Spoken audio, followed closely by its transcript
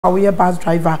Our bus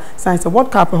driver science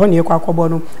what car pe ho ne ekwa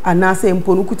kobo and na say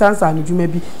mpo no kuta nsa no dwuma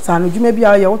bi sa no dwuma bi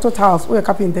a ye auto house we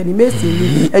carpenter ni mesi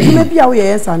ni adwuma bi a we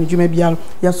ye nsa no dwuma bi a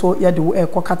ye so ye de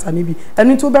ekokata ne bi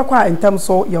enu nti obekwa entem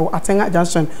so ye Atenga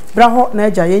junction bra ho na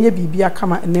agya ye nya bibia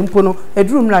kama ne mpo no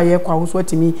edurum la ye kwa wo so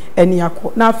atimi eni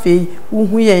akọ na afei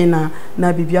uhu ye na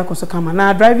bibia koso kama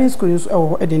na driving school so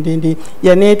ewo edendende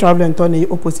ye ne travel and turn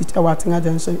opposite Atenga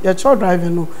junction ye cho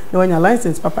driving no na wanya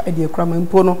license papa e de ekra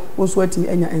mpo no wo so atimi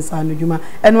enya ensa no dwuma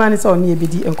eno ani so ne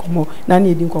ebedi enkomo na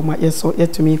ne edi enkomo yeso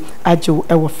yetumi ajo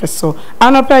ewo feso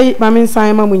anopai mame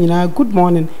nsan ma munyina good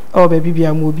morning o ba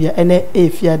bibia mu bia ene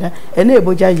efiada ene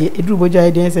eboja ye eduru boja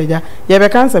ye den seja ye be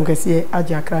kansem kase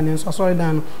aje akra ne so so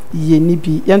dan ye ni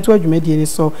bi ye nto adwumadi ni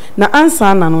so na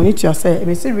ansa na no ni tua say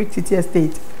e se Rick City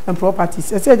Estate and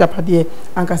properties ese japade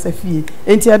ankasa fie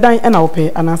enti adan ena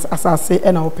ope anas asase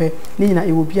ena ope ni nyina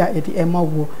e wo bia e de ema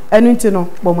wo enu nti no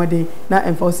bomode na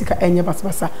emfosika enye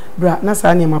basbasa bra na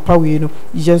sa ne mapa we no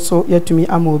yenso yetumi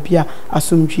ama obia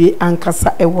asomdwie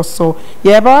ankasa ewo so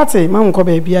ye ba wate ma nko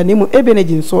ba bia ne mu ebe ne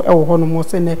ginso ewo ho no mo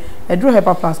se ne edro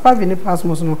hepa plus pavini plus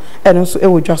mo so no eno so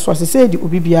ewo dwa so asese di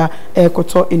obi bia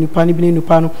ekoto enupa ne bi ne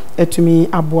nupa no etumi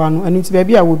aboa no enu nti ba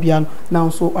bia wo bia no na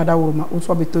so adawo ma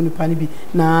so beto nupa ne bi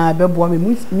na bebo me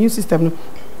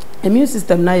immune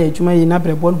system na ye adwuma ye na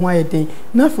brebo ho ayeden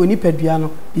na fo ni padua no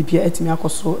bibia etimi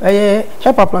akoso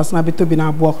hepa plus na beto bi na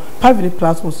abo pavili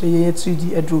plus mo so ye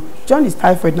 3D edro John is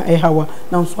typhoid na hawa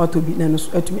na so atobi na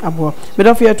so etimi abo me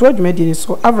do fe to adwuma di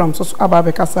so Avraham so aba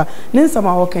be kasa ne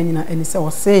nsama wo kan nyina eni se wo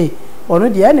se ono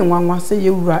de ene nwanwa se ye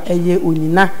wura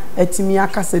Onyinah etimi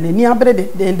akasa ne ni abre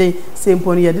de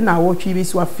sempo no ye de na wo twi bi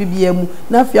so afibia mu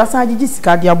na afia san agigi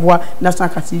sika de aboa National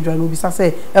Cathedral no bi sa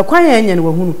se ekwan ye enye ne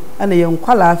wahunu ana ye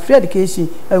nkwala free education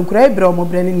enkura ebre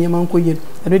omobre ne niam ankoye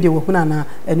eno de wahuna na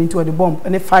eno nti wo de bomb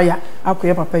ene fire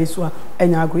akoye papa iso a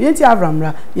enya agro yenti Avraham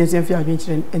ra yense fi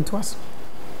adwenkyere ento aso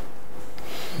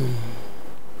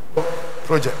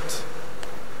project.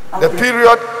 The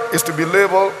period is to be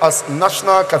labeled as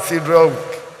National Cathedral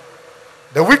Week.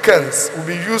 The weekends will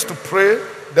be used to pray.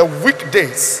 The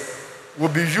weekdays will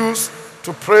be used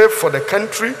to pray for the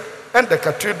country and the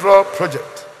Cathedral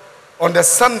project. On the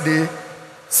Sunday,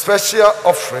 special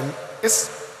offering is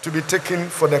to be taken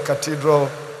for the Cathedral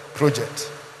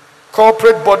project.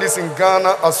 Corporate bodies in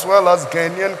Ghana as well as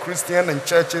Ghanaian Christian and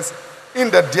churches in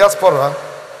the diaspora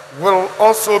will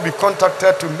also be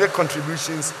contacted to make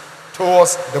contributions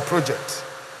towards the project.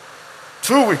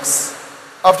 2 weeks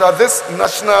after this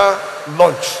national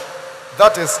launch,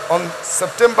 that is on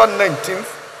September 19th,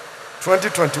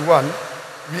 2021,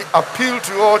 we appeal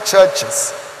to all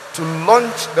churches to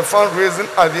launch the fundraising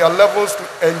at their levels to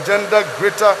engender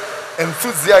greater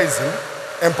enthusiasm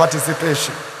and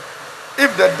participation.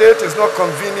 If the date is not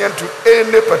convenient to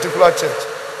any particular church,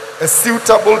 a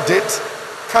suitable date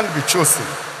can be chosen.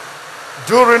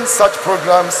 During such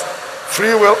programs,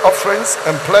 free will offerings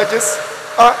and pledges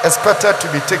are expected to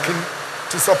be taken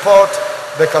to support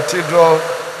the Cathedral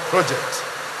project.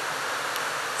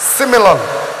 Similarly,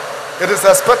 it is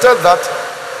expected that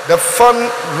the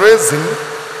fundraising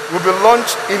will be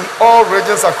launched in all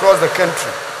regions across the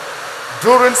country.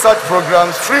 During such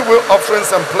programs, free will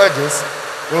offerings and pledges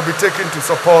will be taken to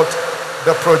support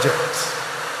the project.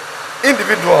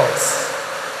 Individuals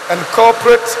and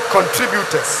corporate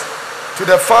contributors to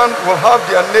the fund will have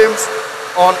their names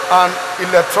on an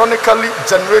electronically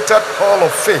generated Hall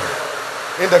of Fame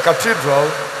in the Cathedral,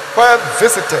 where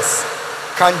visitors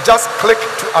can just click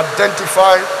to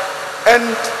identify and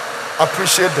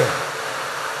appreciate them.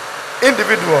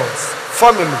 Individuals,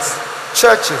 families,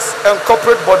 churches, and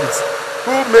corporate bodies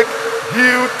who make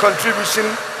huge contribution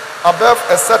above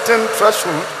a certain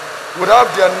threshold would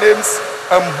have their names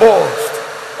embossed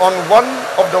on one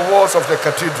of the walls of the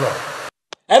Cathedral.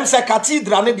 Emse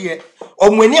Cathedral ne de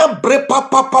omwania bre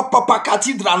papa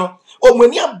Cathedral no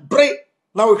omwania bre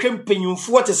na wo hwem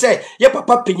penyumfo te se ye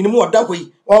papa penyinimu oda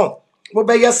hoi mo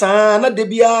be yesa na de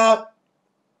bia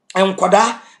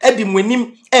enkoda edi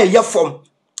mwanim ye fom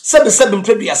sebe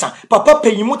mpreduyasa papa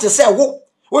penyimu te se wo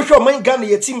hwe oman Ghana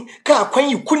yetim ka kwan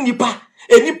yiku nipa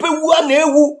enipa wu na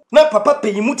ewu na papa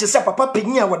penyimu te se papa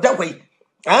penyi a woda hoi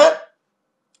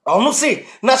onu say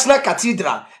National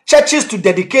Cathedral churches to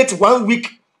dedicate 1 week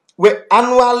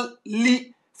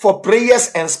annually for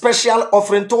prayers and special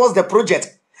offering towards the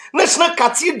project. National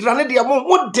Cathedral ne dia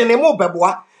mo dene mo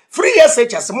beboa free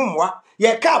SHS mumwa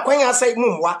ye ka kwan asai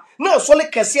mumwa na sole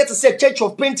kese te say Church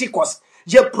of Pentecost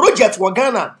ye project wa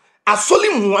Ghana asoli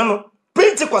muwa no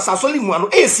Pentecost asoli muwa no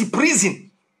esi prison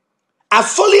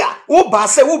asoli a wo ba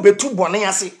se wo betu bone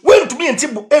ase wentumi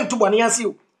enti bone ase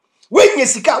o wenye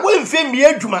sika wenfe mi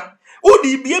adwuma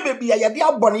Udi biye baby ya de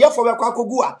abon ye for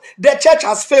akogua. The church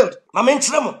has failed. Na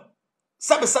menchiremo.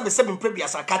 Sabe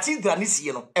previous cathedral ni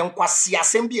sie no enkwase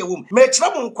asem bi ewom. Me kire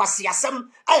mo nkwase asem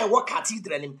aye wo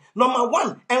cathedral nim. Number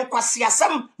 1 enkwase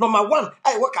asem number 1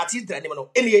 aye wo cathedral nim no.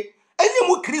 Enie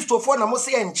mu Christopher na mo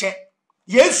se enche.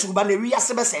 Yesu ba na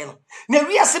wiase besai no. Na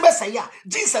wiase besai ya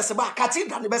Jesus ba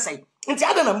cathedral ni besai. Nti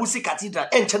ada na musi cathedral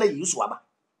enche na Yesu aba.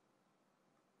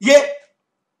 Ye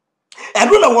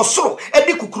enu na wosoro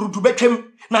edi kukurudu betwem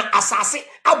na asase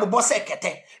abobo se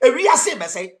kete ewiase be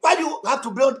say why do you have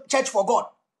to build church for God?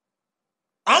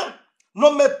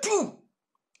 Number 2,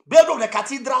 building of the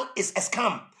cathedral is a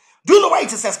scam. Do you know why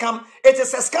it is a scam? It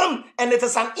is a scam and it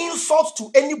is an insult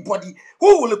to anybody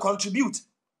who will contribute.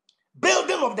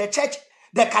 Building of the church,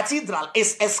 the cathedral,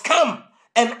 is a scam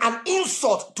and an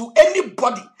insult to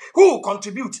anybody who will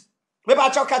contribute. Maybe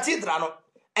at your cathedral, no,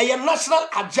 a national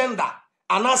agenda.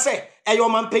 And I say, a your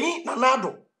man paying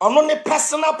nanado, or only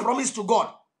personal promise to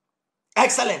God.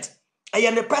 Excellent.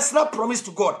 A personal promise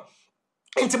to God.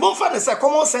 Into Bonfan is a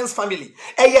common sense family.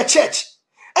 A church.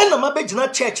 And I'm a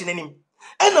bejina church in him.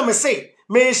 And I'm say,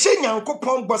 me she nyanko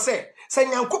pong bosse, say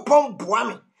nyanko pong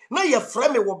buami. Now your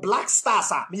friend me wo black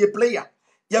stars, me a player.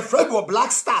 Your friend wo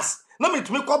black stars. Now me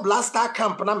to me call black star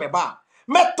camp na me ba.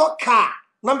 Me to car,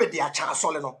 na me dia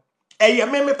chansoleno. A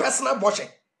me personal boche.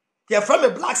 Your friend me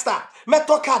black star. Me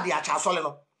to car dia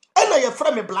chansoleno. And your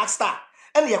friend me black star.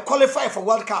 And you qualify for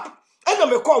World Cup.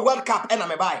 And me call World Cup and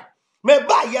me buy. Me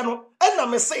buy yano. And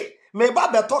me say, me buy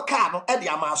beto car no. And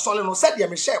ma soleno said ya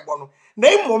me share bono.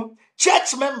 Name mum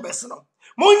church members no.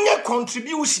 Monye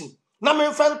contribution. Na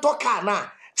me friend to car na.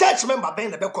 Church member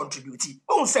ben be contribute.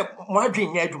 On say mo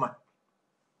adwen nya adwuma.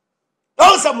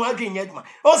 On say mo adwen nya adwuma.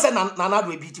 On say na na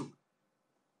do ebitu.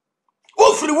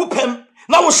 O firi wo pem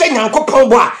na wo hye nyankopon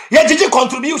bo a ye gigi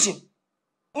contribution.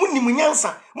 Muni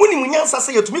munyansa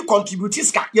say yetumi contribute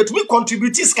ska. Yetumi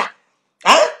contribute ska.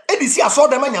 Edisi aso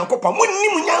dem nyankopon. Muni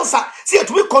munyansa say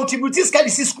yetumi contribute ska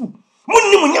disi school.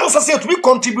 Muni munyansa say yetumi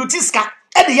contribute ska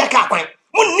e de yaka kwan.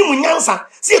 Muni munyansa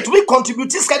say yetumi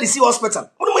contribute ska disi hospital.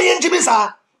 Muni mayenjibi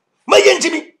sa.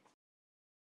 Mayenjibi.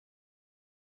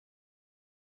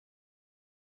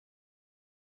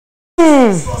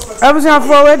 Abuja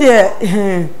forward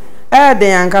here. De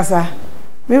yankasa.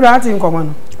 Me rat in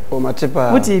common. O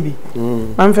matepa. What be?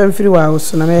 I'm from free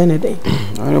house na me day.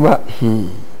 Ba.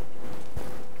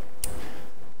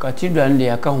 Cathedral ndi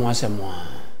aka ho asemo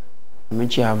a.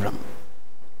 Mechi Avraham.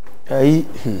 Ai.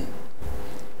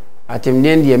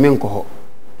 Atemde ndi me nko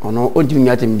ono odimi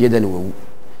atemde da ne wawu.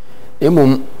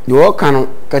 Emom de o kan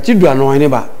cathedral no ne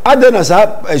ba. Ade na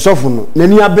sa esofu no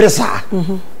nani abresa.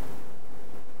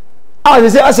 They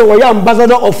say as a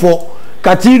ambassador of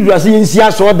Cathedral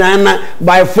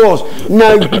by force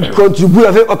now contribute.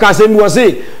 Okay, was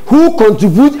say who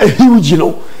contribute a huge,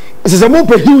 It is a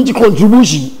more huge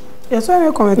contribution. Yes,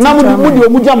 I comment. Now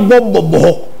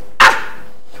bomb.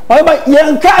 Why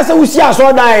young cast we see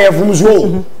so die from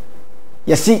Zoe.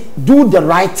 You see, do the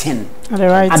right thing at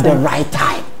the right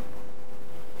time.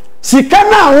 See, can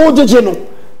now hold the general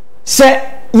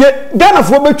say Ghana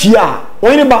for Betia or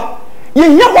anybody. You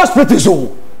hear hospital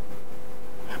so.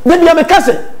 But you because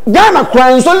Ghana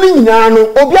crying so no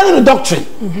obiara no doctrine.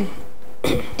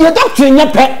 Your doctrine your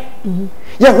pet.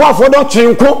 Your wife for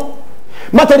doctrine ko.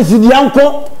 Matter is the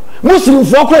uncle. Muslim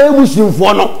for ko Muslim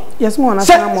for no. Yes, mo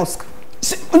national mosque.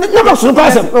 Never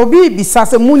surprise them. Obi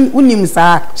bisase munim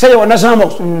sa. Say your national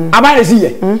mosque. Abai see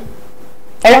ye.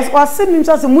 Was sim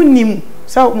say munim.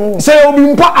 Say obi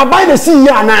mpa abai na see ye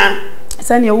ana.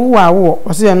 Send you wo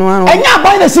say no an. Enya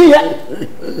buy the see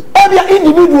every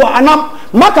individual anam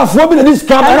maka fo bi na this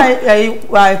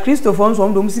camera Christopher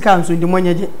so do music and so the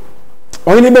money.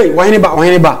 Why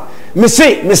ba me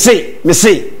say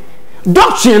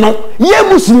doctrine no ye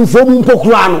muslim fo mu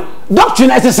pokura no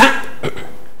doctrine esesa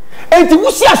enti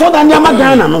wusi aso da nyama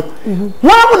Ghana no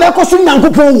wa mu na ekoso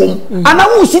nyankopon wom ana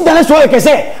wu si dane so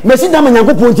yekese me si da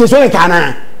nyankopon tie so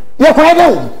yekana ye kwa ede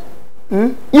wo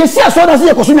you see, I saw that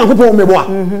you consume people me boa.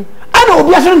 I know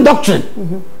be a doctrine.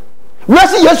 Where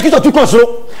see yes Christ to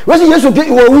control. Where see yes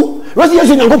okay wo. Where see yes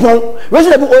nyankopon. Where see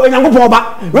nyankopon ba.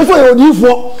 Where see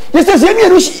odifo. You say say me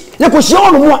you ko shi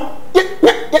onu mo.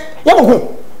 Ya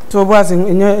boko. To boas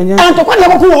enya. And to kwani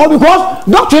boko because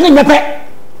doctrine nyepe.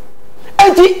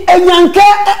 Enti enyanka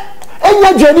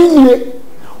enya dwani nie.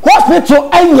 Hospital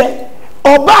enye.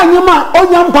 Oba anyima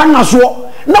onyampa na so.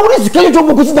 Now what is the to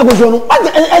book that goes on?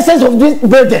 What's the essence of this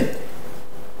burden?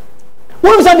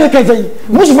 What is that they can say?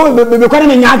 Most of them be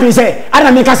calling me say, I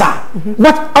don't make us.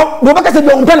 But Bobaka said,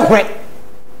 don't tell a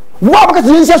What because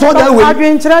you say so that way? I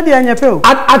been trying to anyapel.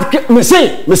 At me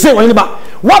say when you ba.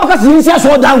 What because you say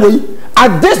so that way?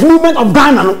 At this movement of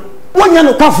Ghana, no, when you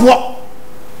no kafo.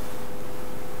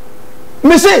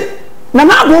 Me say, na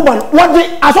na go ban. What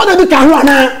the I saw the can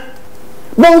na.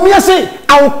 But me say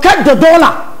I will cut the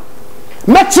dollar.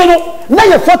 Metro na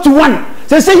ye 41.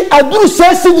 Say I do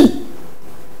say city.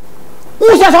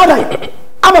 Who says all that?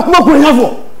 I'm a kuma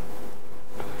kunyafo.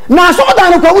 Na so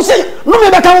that no ko say no me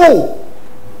be kan wo.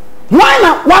 Why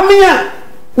na wa me a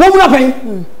wo mu na pen.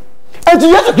 And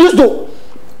Jesus Christo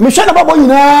me hwe na babo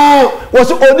nyina wo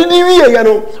so odidi wiye ye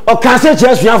no o kan say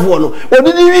chesuafo no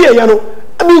odidi wiye ye no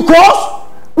because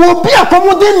wo bi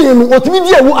akomode ni no otimi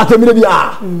di ewu atamire bi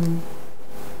a.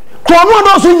 Kono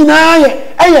no so nyina ye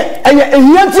eye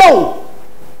ehiantia o.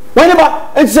 When ba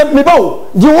enti me ba o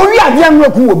di wo wi ade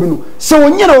an ku wo bi no se wo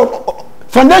nyina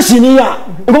foundation ni ya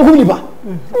e ko ku ni ba.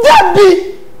 That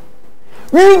be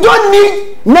we don't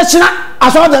need national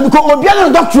assurance because obiara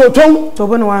doctor to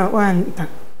bo no one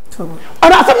and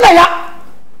asem na ya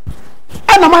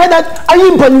and my that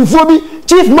ayi mpanimfo bi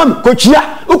chief mom kochia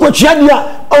ukochia dia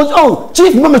oh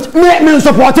chief mom me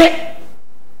support it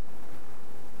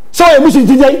so e musu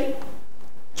tijai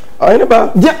ayi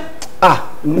ba dia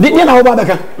dia na oba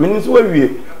beka menim so wawie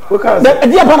wo ka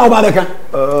dia pa na oba beka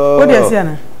o dia sia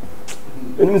na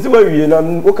menim so wawie na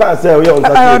wo ka say wo ya on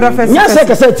sa nya say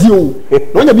ka say ti o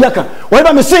no nya biaka wo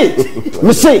ba me say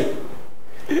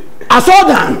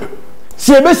asodan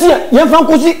si ebesi yen fan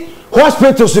kosi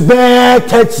hospitals be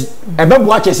 30 ebe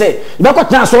bo ache say be ko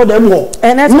tan so da mu ho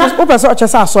na o pese o che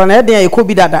say aso na e den e ko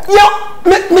bi dada yo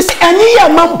me si enyi ye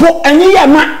mampo enyi ye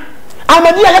ma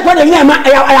amadi ye ko de ye ma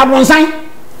ya bonsan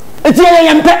eti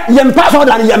ye yempa so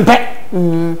da yempe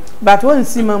but won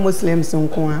see ma muslims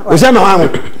nko a o se ma wa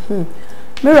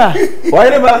Mira, why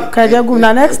never? Kaja go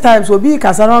na next time so be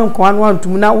kasa ron ko anu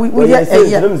antum na we we be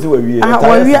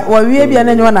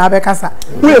na nyo na abekasa.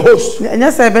 We host.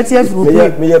 Enya say beti afru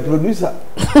me producer.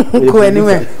 Go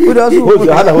anywhere. We also host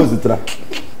hana host tra.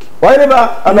 Why never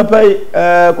anapai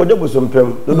kojo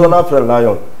bosompem do na friend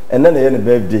lion and then the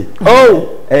birthday. Oh,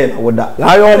 eh woda.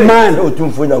 Lion man. O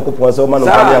tumfo nyankopon so ma no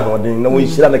ka ya hodin na wo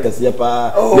hira na kase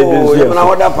pa. Oh, na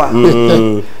woda pa.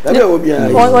 Na be obi a.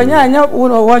 Onya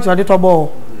wo watch odi to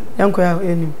ball. Yanko ya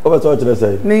eni. O ba so kire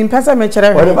say. Me pesa me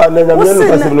kire. Why never na nyame no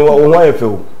kase no wo ho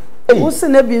afew. Wo se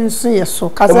na bi nso ye so.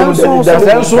 Kasa nso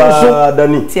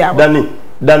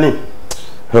Dani.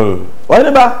 Why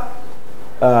never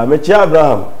me chia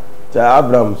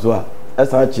Abraham so a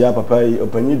esa chia papa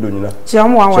opanyi donyina chia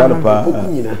mo anwa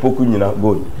opoku nyina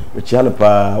goal me chia no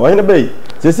pa why na be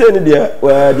se ni de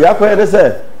akwa ne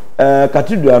se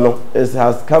cathedral no it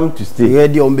has come to stay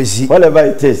whatever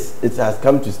it is it has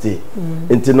come to stay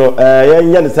into no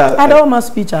yen se adoma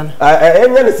speech an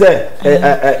yen se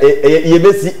ye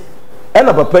besi e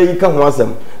na papa yi ka ho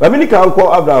asem ma mini ka anko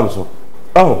Abraham so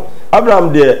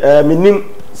Abraham de minim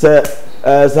se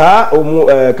sa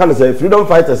kan say freedom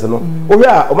fighters no o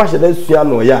hia o ma hye sua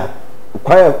no ya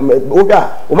kwaya o hia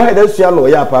o ma hye sua no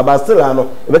ya pa ba sila no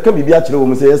e be ka bibia kire wo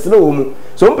mu say yesna wo mu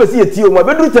so mpesi yeti o mu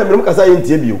abeduru temre mu kasa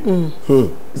yentie bio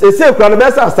se kura no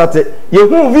be sa start ye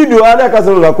hu video ana ka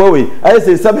so na kwa we ayi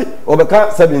say sabe o be ka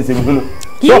sabe nsem hu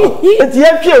so enti ye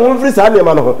twie hu free sa ne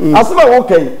ma no ho asema wo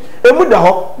kai emu da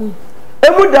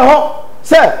ho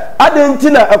se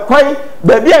adentina ekwan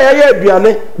baabi a ya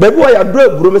aduane baabi wa ya do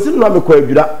aburo mesi no amekọ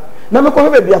adura na mekọ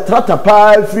baabi atrata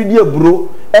pa fridi aburo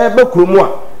be kromu a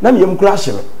na meyem kura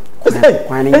hye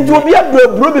enti obi ado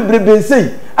aburo bebrebe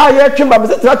sei a ya twemba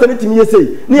mesi trata ne timi yesei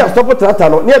ne ya stop trata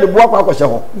no ne ya de bo akwa akọ hye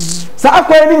ho sa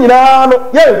akwan ni nyina no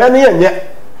ye hwe ne yenye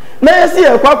na yesi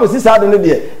ya kwa akosi sa de ne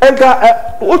de enka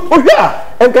ohwa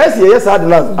enka yesi ye sa de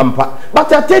na ampa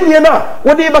bata tenie na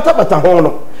wo de bata ho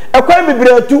no ekwan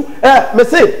bibratu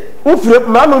mesi wo fire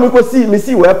ma no mi ko si mi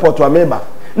si we airport wa meba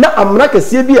na amna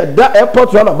kase bi da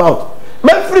airport run about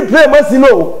me free play ma si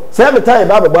no say me tie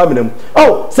ba ba menam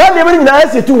say de me nyina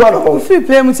ese tu wa no free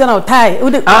play mu na tie wo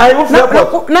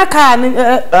na ka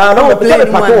no me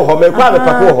pako ho me kwa me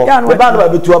pako ho me ba no ba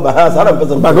betu ba ha sa na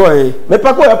pesa pako me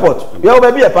pako airport ya wo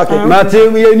ba bi e pako na te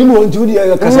mi ni mo ntu di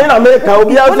kase na me ka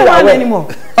obi a so wa me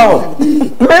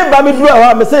ba me dura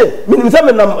ha me say me me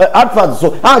na advert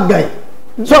so agan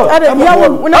so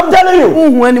I'm telling you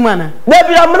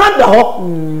Debbie amna da ho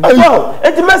so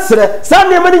enti mesre sa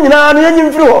ne mani nyina no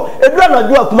yanyim firi ho edura na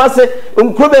do akuma se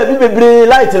nkro ba bi bebre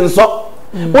light nso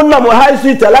wonnam high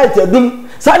street light adum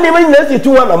sa ne mani nyina si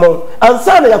tu wana mo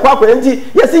ansa na yakwa enti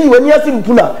yesi yiwani yesi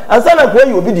mpuna ansa na kwa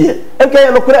yi obi de enka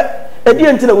ye no kure edi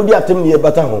entina wodi atem ne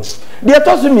bata ho de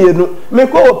etoso mienu me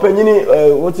ko opanyini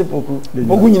woti poku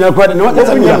ogu nyina kwa de no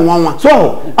wata me nwanwa so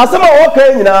asema wo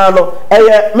kan nyina no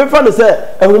eye me fa no se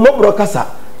ehumobro kasa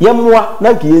yemwa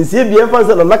na nke yensi bia fa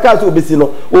se no naka so obesi no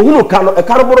ohunu ka no e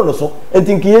karoboro no so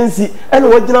enti nke yensi ene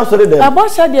wagina so de dem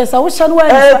abosha de sa wo hye no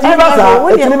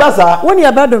etini basa woni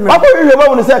abado me akọ hwe ba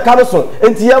woni se ka no so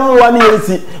enti yemwa ne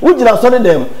yensi wugina so de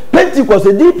dem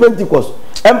Pentecost di Pentecost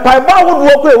empire ba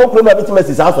wodo wo kro na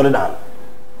bitimasi sa so de dan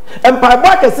empire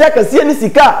ba kese ni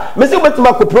sika mesi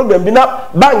obetima ko program bi na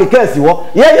bank kesi wo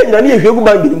ye nyina ne ehwegu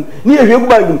bank nim ne ehwegu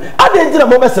bank nim ade ntina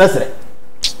mo be sere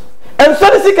en so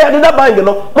sika de da bank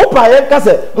no mo pa ye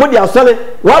kase mo di asole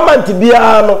 1 month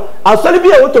bia no asole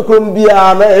bia wotokrom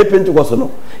bia na e Pentecost no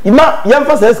ima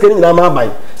yemfa se sika nyina ma ban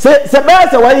se ba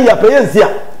se wan ya payensia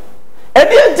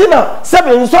edi ntina se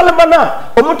be nsole bana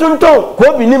omutonton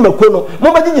ko bi ni makono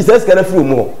mo ba gigi se sika na firi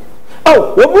mo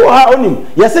oh obu ha onim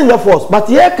yesi nya force but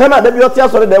ye kana da bi otia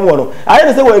sore dem wo no aye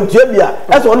ne se wo ntua bia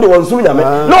ese on de won sum nyame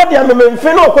no de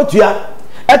amememfe no okotua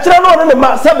e kire no ne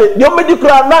ma sebe de o medi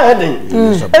kura na heden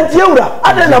enti ewura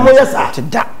ade na mo yesa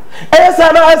da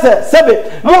esa na ese sebe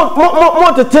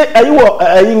mo tete ayi wo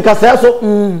ayi nkasa so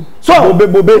so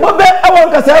bobe awo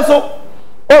nkasa so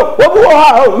oh obu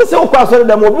ha oh me se o kwa sore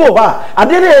dem obu ha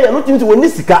ade ne ye no timti woni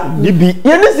sika dibi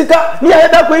ye ni sika ni ya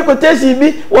da ko ikoteshi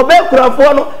bi wo be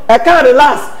kurafo no e kan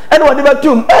relax ene wo de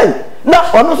batum na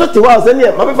ono so tiwa se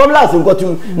ne ma be from last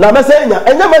nkotum na me se nya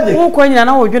enya magic wo ko nyina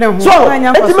na wo dwene ho so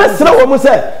enti me sere wo mu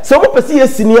se wo pese ye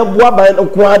sini eboa ban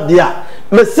nko ade a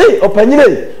me se opanyine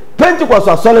Pentecost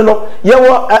asole no ye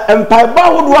wo empire ba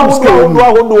hodo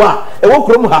a e wo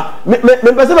krom ha me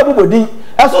pese na bobodin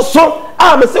eso so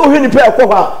a me se wo hwe ni pe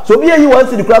ekwo ha so bi yi wan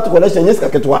sidi kura to collection yes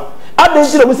kaketwa aden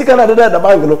ti na musika na da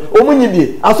bank no o munyi bie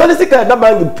asole sika da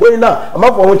bank poi na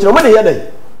amafo ho kire mo de ye den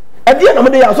e die na mo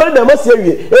de ya asole da masia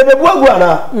wie e bebu agu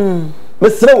ana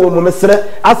mesre wo mo mesre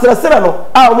asresre no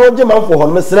a mo je manfo ho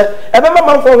no mesre e be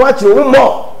manfo ho a kire wo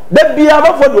mo da bia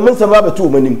amafo de mo nsema abetu wo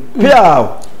manim pia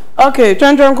okay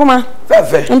twentwen kuma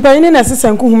fefe mpanyini na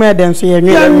sisen ku huma eden so ye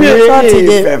nwe sorti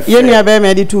de ye nua be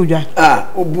me de tu dwa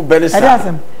obu benisa ade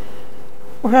asem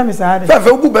o fa mi sa ade fefe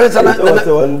obu benisa na fefe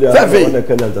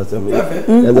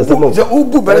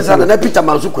obu benisa na Peter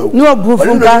Mansu kwa no obu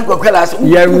funka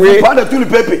ye nwe pa na tuli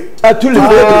pepe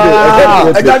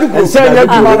agadu ko se nya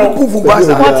du obu funka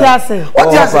sa what ase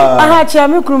aha chia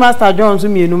me crew master John so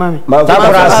mienu mame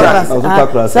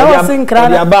sa wo sinkra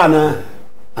ya ba na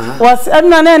was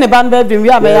na ne ban bedroom wi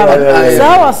abaya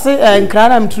sa was nkra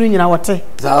na mturu nyina wote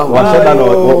wa se da no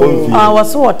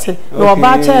was wote no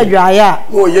ba cha adwaya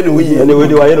o ye ne huyi ene we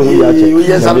de wa ye ne huyi ache o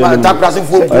ye sa ta prase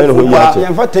fu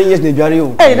ya fa 10 years na dware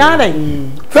o na dai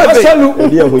salu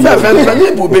fefe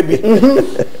ni bu baby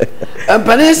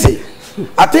empanesi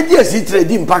atedi esi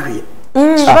trade mpahwe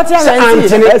what ya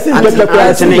antene esi ntwetwe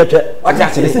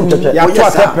ya to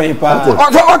atepen pa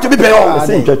o to bi pe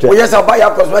o yes oba ya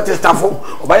cosmetic staff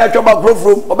oba ya choba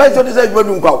grofrom oba so dey say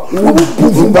gbadun kwa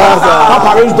obu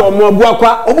papa raise do mo bu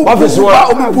akwa office wa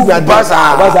obu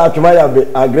basa atuma ya be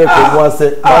agree ko mo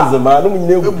ase bazema no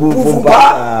nyine bu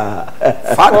pa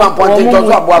fatman ponte to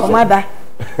so abo aso mada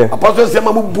apostle say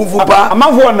ma bu pa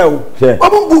amafo na o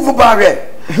bu pa re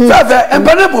fefe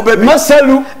empane bu baby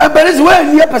masalu empane so we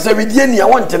ni pesa widie ni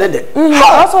awon tene de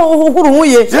so huru hu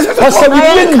ye pesa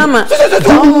widie ni kama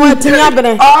mo tinya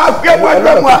bere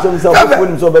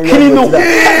kirino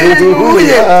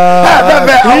ye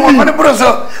fefe awon ne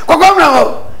broso kokomra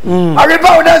ho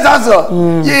ariba o dance aso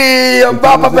ye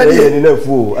papa pedi ni na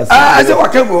fu ase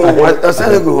wakebo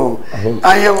asale go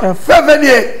aye fefe ni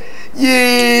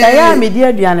ye ya media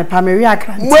aduane pa me wi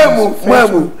akra mwemu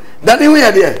dani hu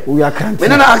ye de we are can't me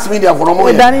na ask me there for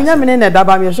mo dani nya me na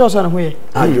daba me so so na hu ye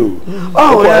ayo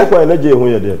ko na je hu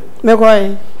ye de me ko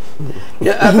yi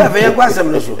ya fefe ye kwa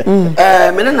sem no so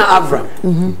me na Avraham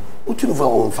utunu fa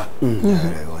wonfa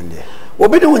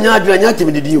obi de wonya adwena nya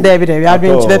temi didi o David we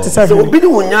adwen chide te sa obi de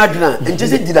wonya adwena enche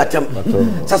se dida tem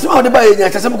sase ma de ba ye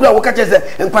nya sase mu kura wo ka chese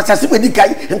enkwasase me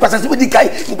dikai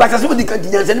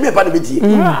nyanse ne me pa de betie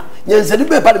nyanse ne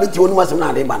me pa de betie wonu masem na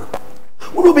ade ba no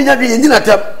wo be nya dwen yin na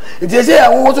tem nti se ya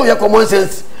wo so ye common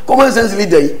sense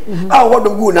leader yi a wo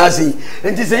do gu na asi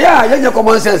nti se ya ye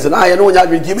common sense na ye no wonya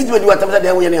adwen ti bi ti watam se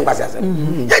de wo ye ne enkwasase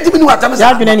ye ti bi ni watam se ya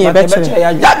adwen ne ye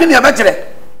be chere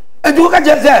edu ka je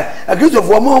se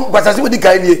Christopher mo kwasase wodi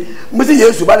kai nie mo se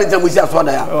Yesu ba ne ntam si aso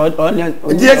da ya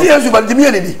ndi Yesu ba ntimi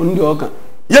ye ne di ndi oka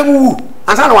ye wuwu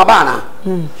ansa na wa ba na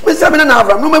mo se me na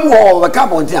Avraham no me wo ba ka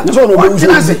bon tia so no be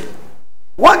wusu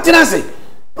one tenase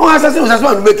no asase no asase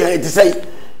no be kan ti sei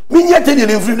mi nye te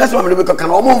ni free na so me be ka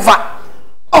na o mo mfa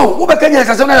oh wo be kanya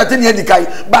kasa na tani adi kai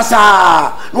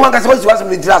basa no wan kasa wasi wasi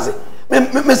ntirase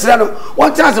me sira no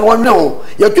won tirase no won ne ho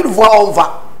ya twurufo a onfa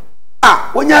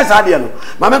wonya sa de no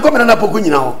ma me ko me na poku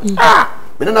nyina ho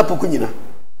me na poku nyina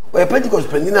o e Pentecost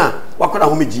pendina wakona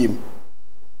ho me jiem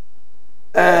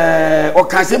o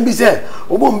kan sem bi se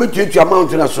o bo mbetuatu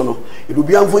amount na so no edu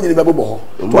bia mfo nyine be bobo ho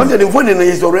to on the mfo nyine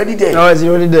is already there no is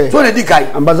already there so na di kai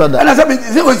ambassador and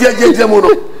say se o se je mu no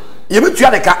ye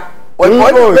betua de ka o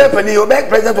be pani o be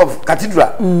president of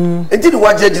Cathedral enti ni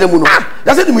wa je mu no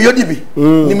da se ni mu yodi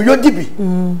bi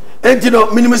enti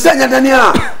no minimum se nya dani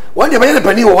a won de be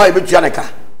pani wo ha ye betua de ka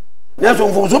na so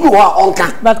mfo so bi wo ha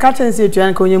onka but captain say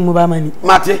tuan ka onye mu ba mani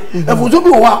mate mfo so bi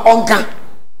wo ha onka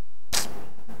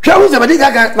Shawu zabadi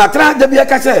gaga matra da biya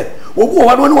kase obu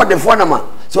wa no de fo na ma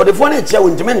so de fo na etia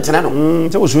wontime ntene no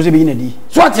se wo so se bi na di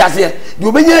so ati ase de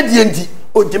obenya die nti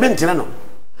wontime ntene no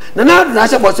na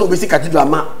se bo se obesi Cathedral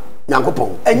ma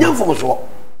nyankopon enyamfo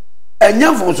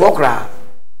so kra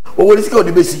o wori sika o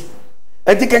de besi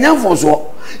enti kenyamfo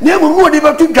so na emu mu o de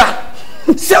betudwa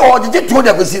se o de to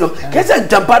de besi no kese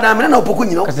ntampa na me na Opoku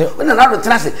nyina na na do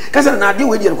trase kese na ade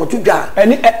we de ko tudwa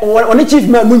eni oni chief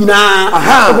man mu nyina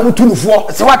ko mutunufo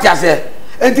se wati ase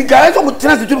enti ka so mu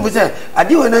trase tunu se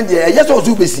ade we na de eye so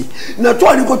so besi na to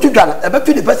ani ko tudwa na e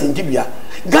betu de person tibia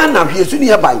Ghana hwe su ni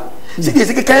e bai se de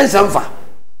se kan samfa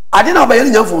ade na obaye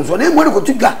nyamfo so na emu ko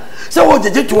tudwa se wo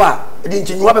jeje to a de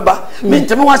nchinywa beba me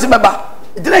nteme wase beba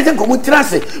de se ko mu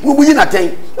trase mu bu nyina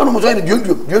ten ono mo so ni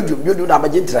dio da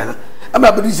baje ntra ha ama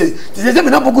bedu se se me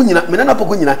na Opoku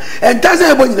nyina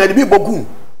entase e bo nyina de bi boku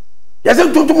ya se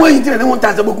tuntum ayi tire ne won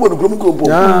tanse boku no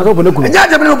krom ah so bole ku nya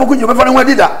je me na Opoku nyina be fa ne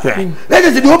wadida le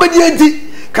je de obedi enti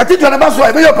Cathedral na baso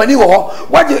e be yo pani wo ho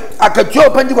waje akatuo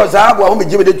panji ko za abo a ho me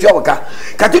jime de tua waka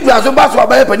Cathedral so baso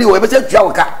aba pani wo e be se tua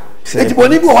waka enti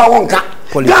boni bi wo ha wonka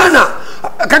Ghana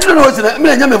Cathedral no se na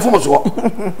me nya me mfo so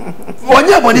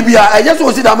wonya boni bia e je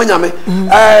so si da manyame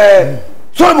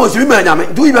Solomon si bi ma nyame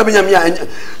du yi ba nyame ya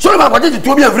Solomon kwaje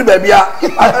tuo bi afri ba bia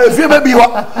afri ba bi ho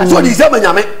so di se ma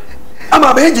nyame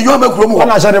ama ba enji yo ma kuro mu ho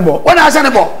na asa ne bo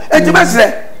enti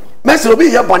mesre obi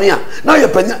ye boni a na ye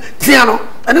panya tia no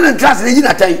ene na class ne yi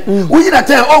na tan wo yi na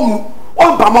tan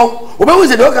on pamo obe wo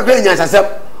se de o ka kra nya sasem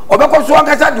obe ko so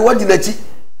akasa de wodi na chi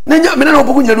na nya me na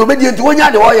Opoku nya de obe di enti wo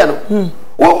nya de wo ye no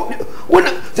wo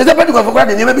se Pentecost for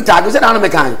de nyame bi ta do se na no me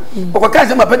kan o ko ka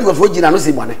se ma Pentecost fo jina no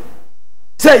se bone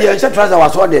say ye nche trouser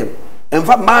was so dem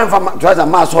enfa man fa trouser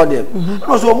ma so dem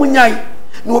no so munyai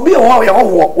na obi ho ye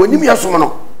ho onim ye som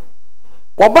no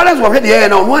wo balance wo hwe de ye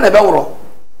na no na be woro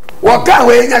wo ka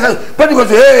we nya say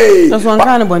Pentecost so wan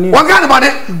kan boni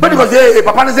Pentecost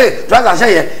papa ne say trouser sha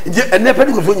ye ene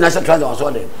Pentecost fo nyina sha trouser was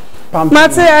so dem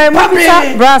mate ai mo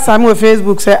bisa brasa mo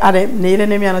Facebook say ade ne ile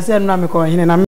ne mi ana say no na me ko hine na